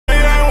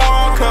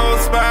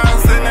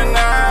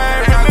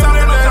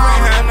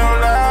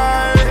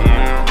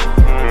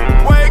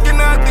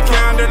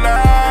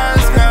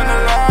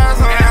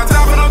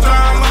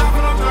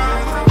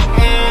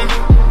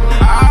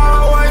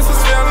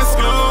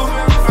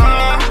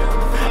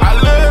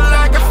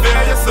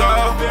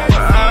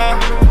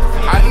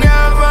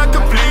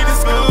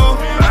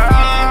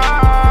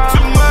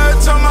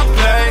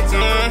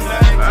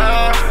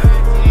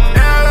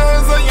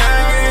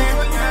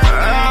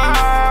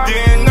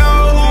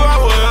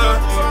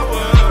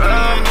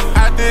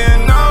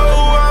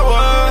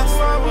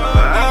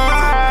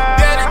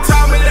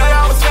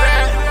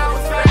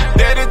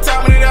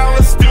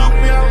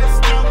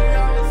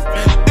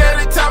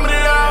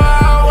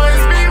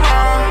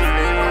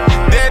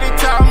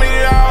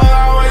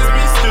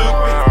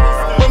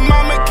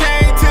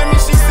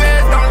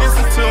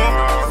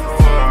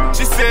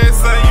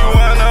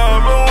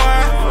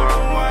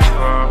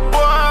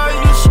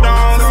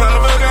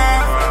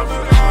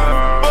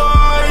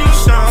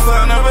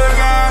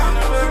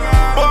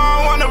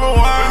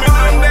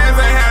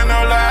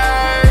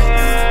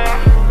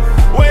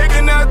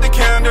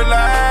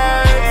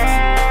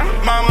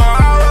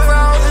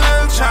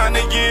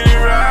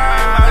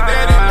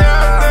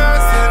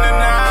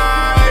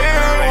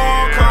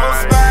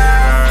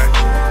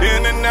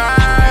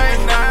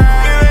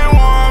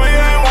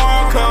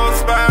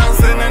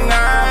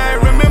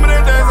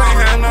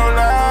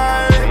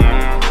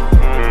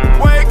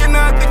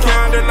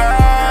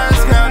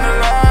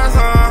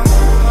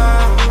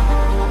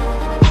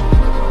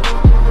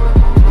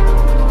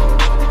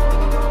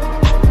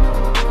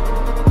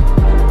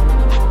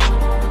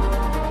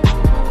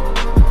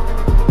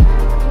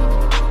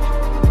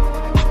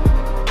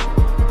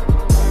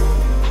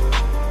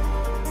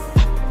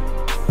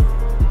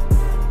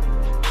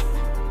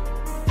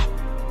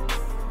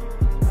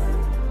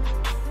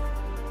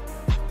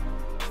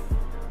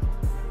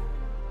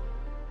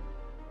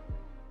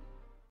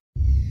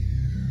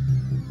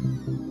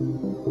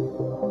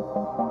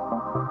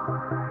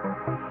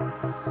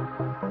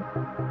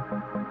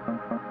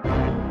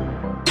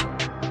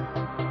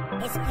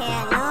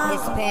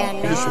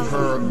It's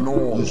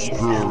paranormal.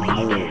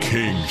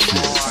 King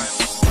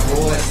shit.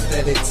 Boy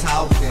steady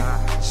talking,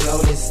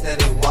 Jody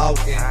steady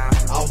walking,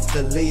 off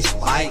the leash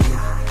biting,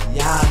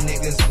 y'all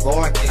niggas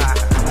barking.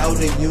 Know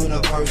the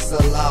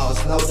universal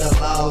laws, know the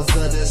laws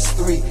of the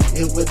street.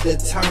 It would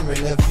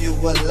determine if you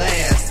will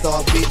last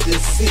or be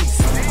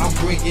deceased. I'm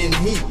bringing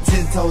heat,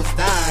 10 toes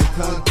down,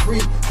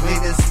 concrete,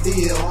 made of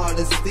steel, hard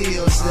to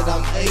steal. Shit,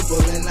 I'm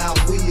able and I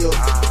will.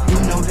 You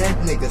know that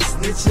nigga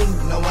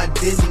snitching? No, I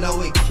didn't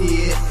know it,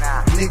 kid.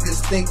 Niggas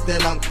think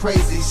that I'm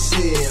crazy,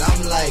 shit.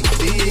 I'm like,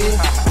 bitch.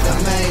 The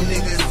main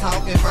niggas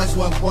talking, first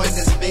one point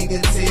his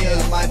finger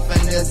till my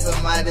finesse of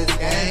my this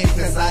game,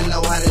 cause I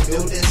know how to do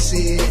this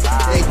shit.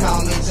 They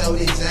call me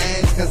Jody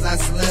James, cause I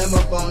slim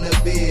up on the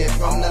bed.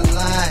 From the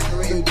line,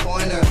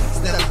 3-pointer,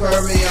 Steph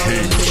Curry on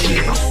the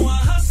lid. Oh, I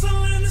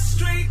hustle in the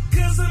street,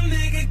 cause a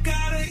nigga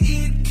gotta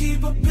eat.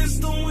 Keep a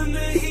pistol when the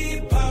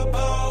heat pop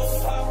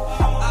off.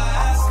 I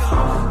ask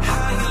him,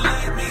 how you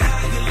like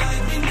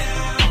me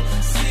now?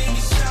 See me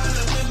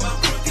shining with my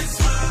crooked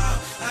smile.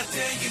 I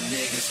dare you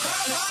niggas cry.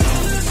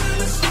 In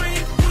the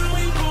street, when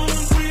we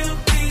rolling real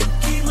deep.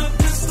 Keep my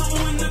pistol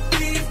when the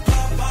beat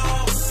pop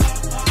off.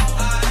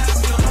 I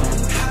ask him,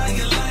 how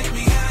you like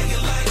me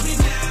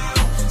now?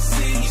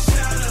 See me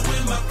shining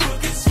with my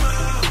crooked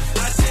smile.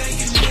 I dare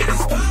you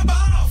niggas pop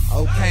off.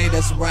 Okay,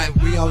 that's right,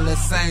 we on the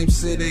same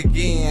shit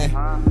again.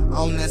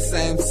 On the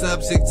same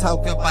subject,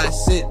 talk about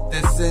shit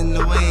that's in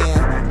the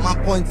wind. My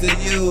point to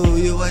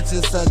you are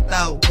just a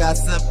thought.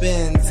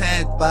 Gossiping,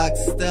 tag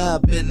boxed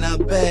up in the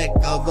back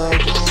of the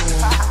room.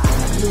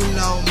 You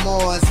know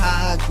more is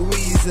how I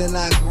grease and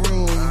I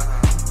groom.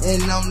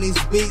 And on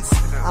these beats,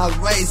 I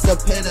raise the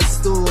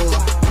pedestal.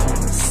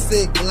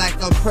 Sick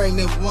like a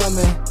pregnant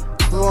woman,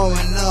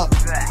 throwing up.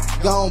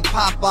 Gon'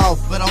 pop off,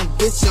 but don't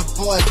get your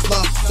boy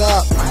fucked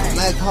up.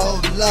 Like,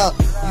 hold up,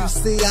 you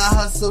see I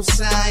hustle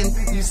shine.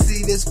 You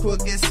see this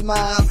crooked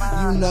smile,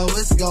 you know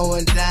it's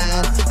going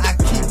down. I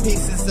keep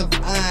pieces of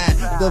iron,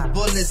 the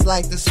bullets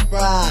like the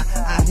spry.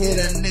 I hit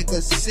a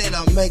nigga shit,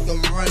 I make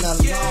him run along.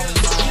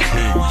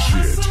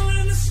 Hustle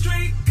in the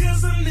street,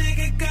 cause a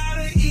nigga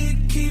gotta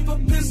eat. Keep a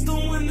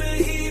pistol when the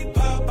heat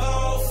pop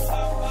off.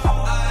 I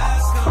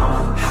ask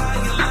him, how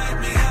you like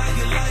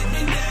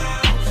me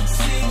now?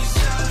 See me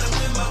shining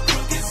with my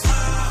crooked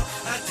smile.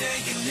 I dare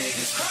you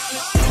niggas cry.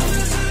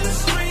 In the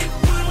street,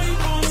 when we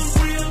rolling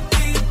real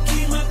deep.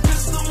 Keep my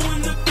pistol when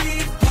the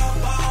beat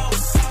pop off.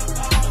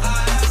 I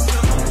ask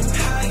him,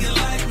 how you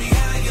like me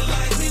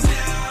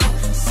now?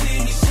 See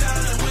me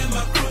shining with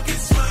my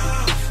crooked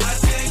smile. I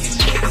dare you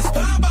niggas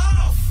pop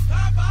off.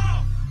 Pop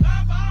off,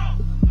 pop off.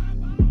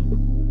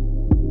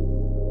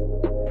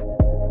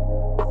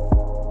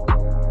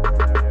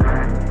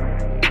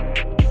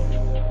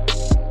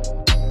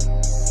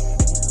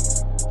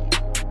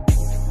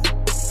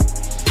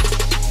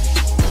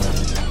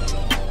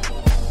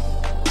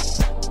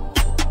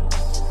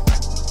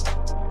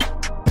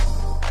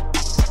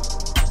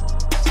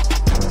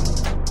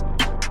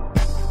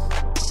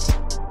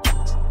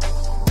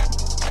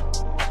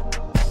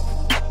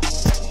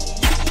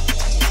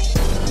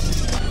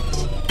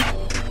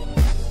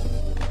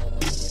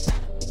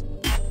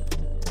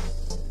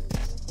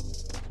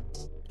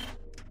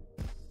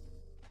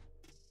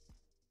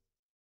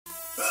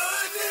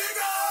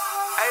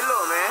 Hey,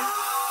 look, man.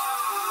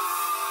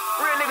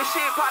 Real nigga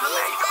shit, partner,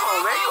 man. Come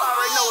on, man. You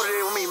already know what it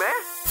is with me, man.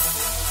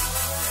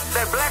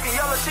 That black and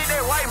yellow shit,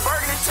 that white and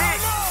burgundy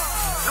shit.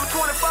 Them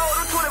 24,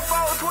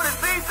 20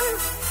 pieces.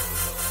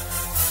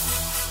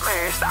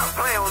 Man, stop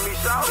playing with me,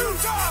 shawty.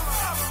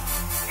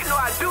 You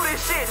know I do this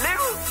shit,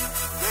 nigga.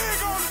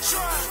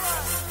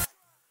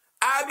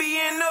 I be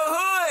in the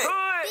hood.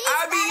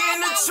 I be in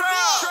the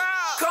trap.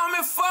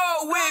 Coming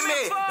forward with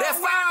me. That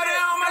fire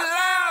down on my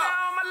loud.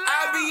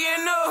 I be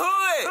in the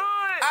hood.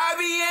 I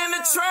be in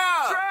the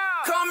trap.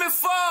 Coming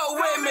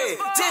forward with me.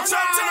 Just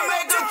trying to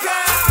make a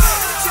count.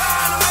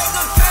 Trying to make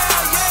a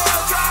count.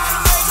 Yeah, trying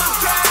to make a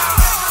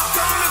count.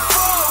 Coming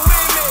forward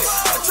with me.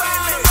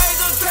 Trying to make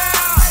a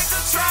count.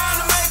 Trying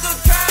to make a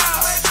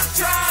count.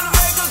 Trying to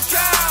make a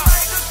count.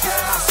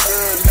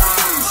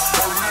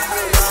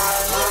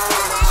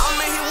 I'm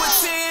in here with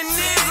 10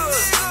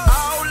 niggas.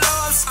 All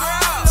love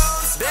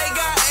scraps. They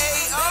got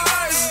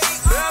ARs.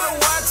 Better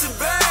watch your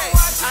back.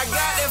 I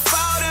got that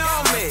 40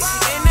 on me.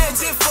 And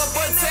that's just for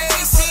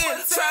protection.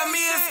 Try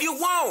me if you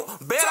want.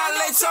 Bet I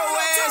let your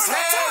ass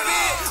have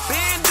it.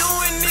 Been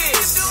doing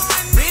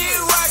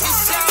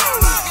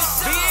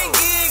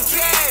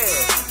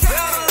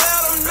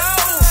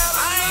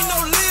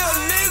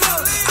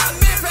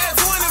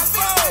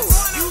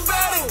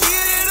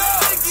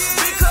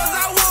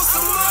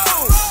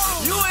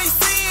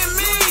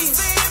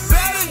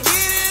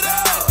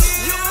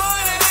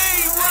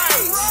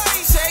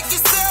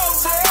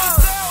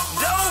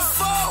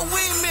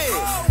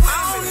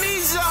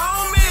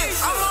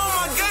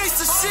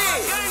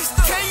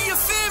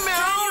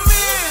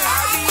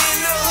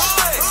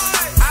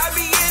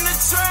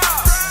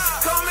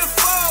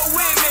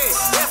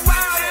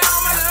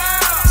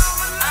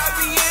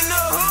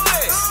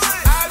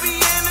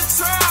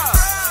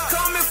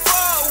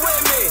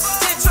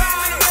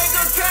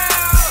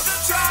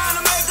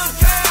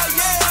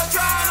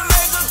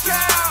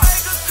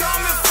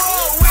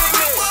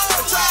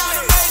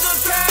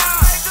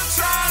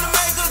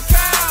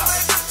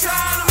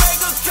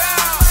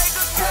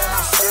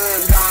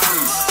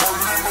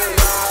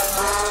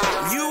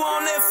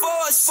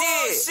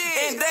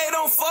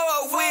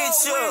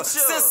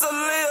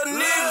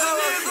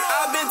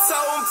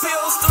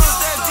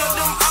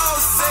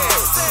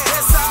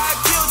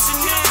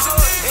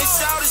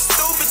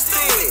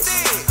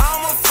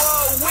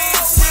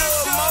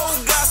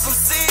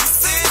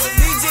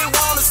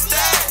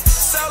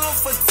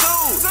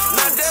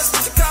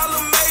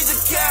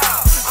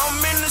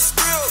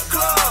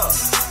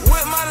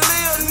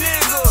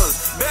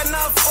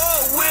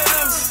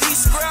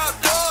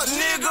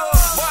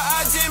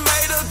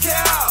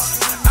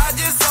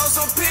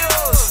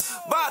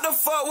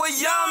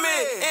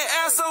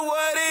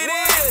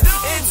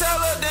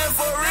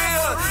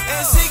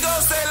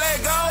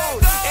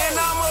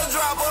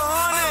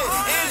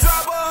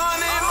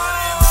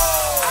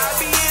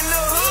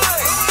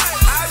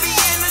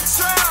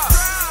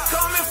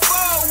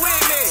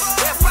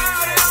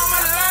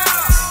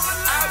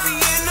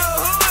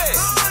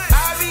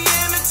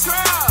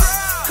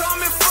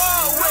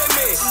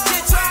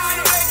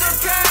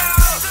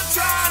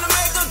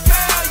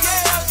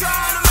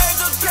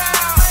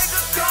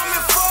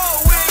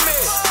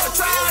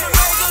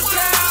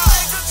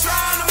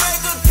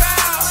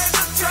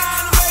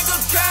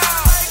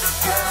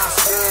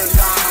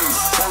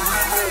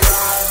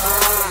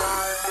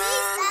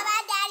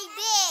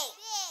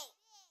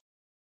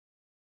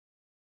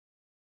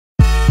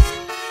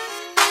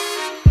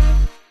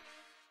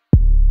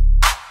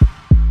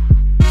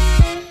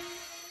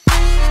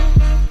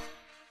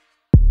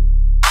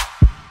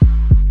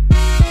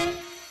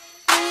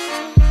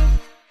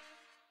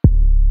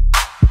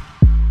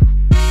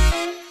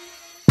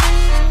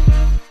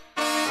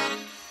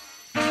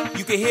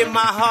can hear my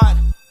heart,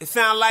 it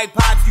sound like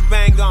pots you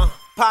bang on.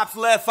 Pops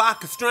left, I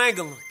could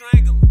strangle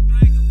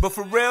him. But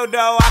for real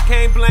though, I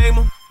can't blame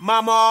him.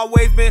 Mama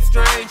always been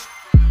strange.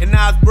 And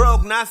I was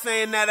broke, not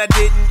saying that I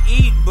didn't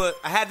eat, but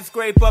I had to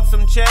scrape up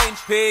some change.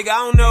 Pig, I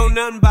don't know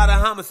nothing about a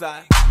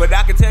homicide, but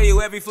I can tell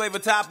you every flavor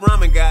top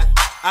ramen got.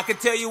 I can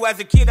tell you as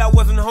a kid I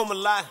wasn't home a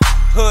lot.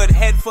 Hood,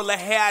 head full of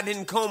hair, I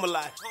didn't comb a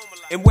lot.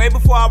 And way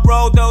before I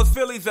rolled those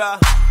Phillies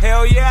up,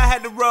 hell yeah, I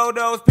had to roll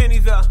those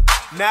pennies up.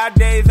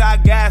 Nowadays I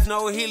gas,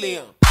 no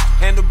helium.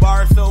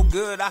 Handlebars so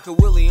good, I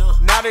could willy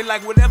on. Now they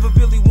like whatever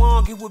Billy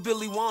want, get what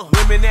Billy want.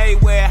 Women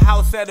everywhere,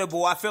 house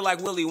edible, I feel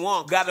like Willy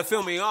Wonka. Gotta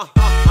feel me on.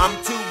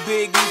 I'm too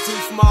big, you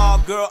too small,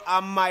 girl, I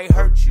might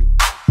hurt you.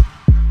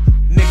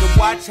 Nigga,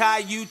 watch how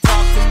you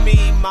talk to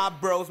me, my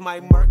bros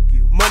might murk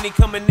you. Money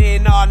coming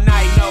in all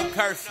night, no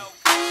curse.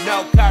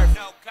 No curse,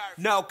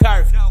 no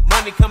curse.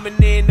 Money coming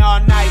in all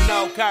night,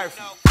 no curse.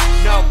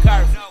 No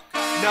curse,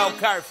 no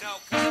curse.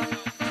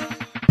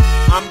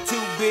 I'm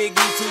too big,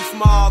 you too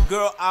small,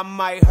 girl, I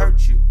might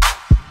hurt you.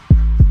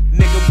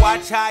 Nigga,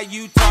 watch how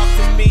you talk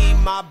to me,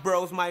 my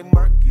bros might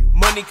murk you.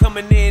 Money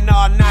coming in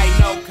all night,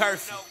 no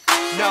curse.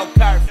 No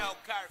curse,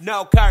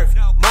 no curse.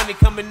 Money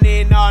coming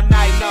in all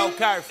night, no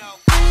curse.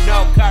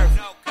 No curse,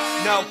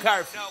 no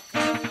curse.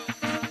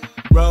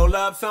 Roll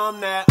up some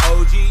that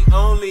OG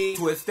only.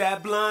 Twist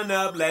that blunt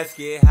up, let's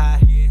get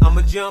high.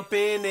 I'ma jump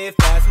in if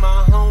that's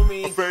my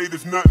homie. A fade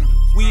is nothing.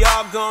 We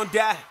all gon'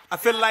 die, I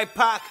feel like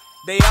Pac.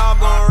 They all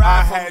gon'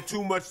 ride I for me. had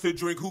too much to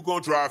drink, who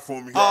gon' drive for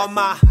me? All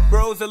my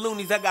bros are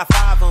loonies, I got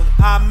 5 on it.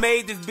 I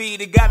made this beat,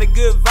 it got a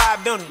good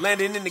vibe, don't it?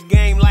 Landing in the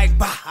game like,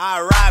 bah,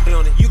 I arrived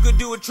on it. You could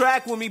do a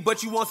track with me,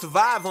 but you won't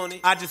survive on it.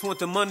 I just want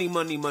the money,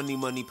 money, money,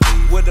 money,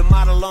 please. With the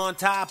model on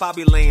top, I'll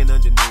be laying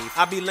underneath.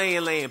 I'll be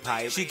laying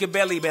pipe. She can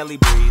belly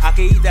breathe. I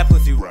can eat that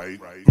pussy Right,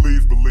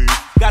 please believe.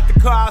 Got the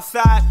car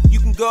outside, you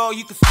can go,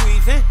 you can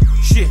squeeze in.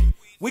 Shit,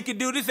 we can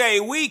do this every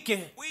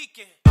weekend.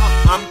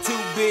 I'm too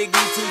big,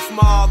 you too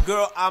small,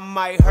 girl, I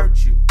might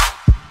hurt you.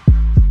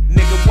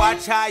 Nigga,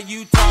 watch how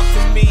you talk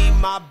to me,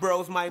 my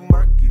bros might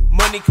murk you.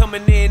 Money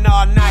coming in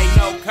all night,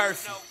 no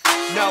curse.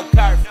 No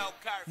curse,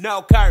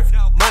 no curse.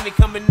 Money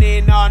coming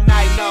in all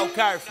night, no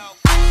curse.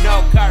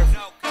 No curse,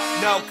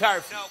 no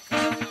curse.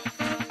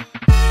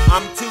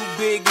 I'm too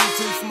big, you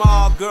too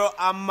small, girl,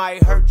 I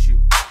might hurt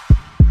you.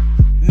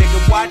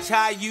 Nigga, watch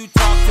how you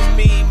talk to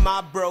me,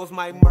 my bros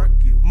might murk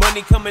you.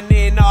 Money coming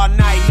in all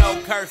night,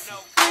 no curse.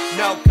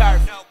 No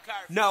curse,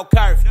 no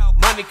curse.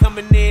 Money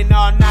coming in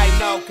all night,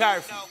 no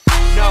curse.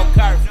 No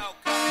curse,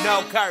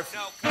 no curse.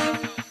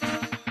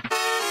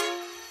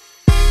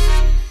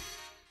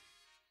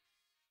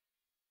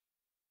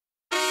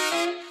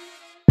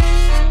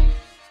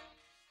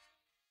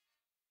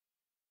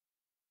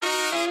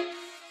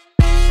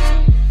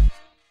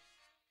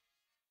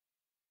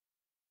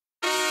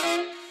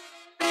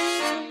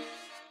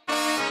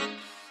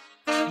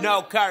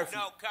 No curse.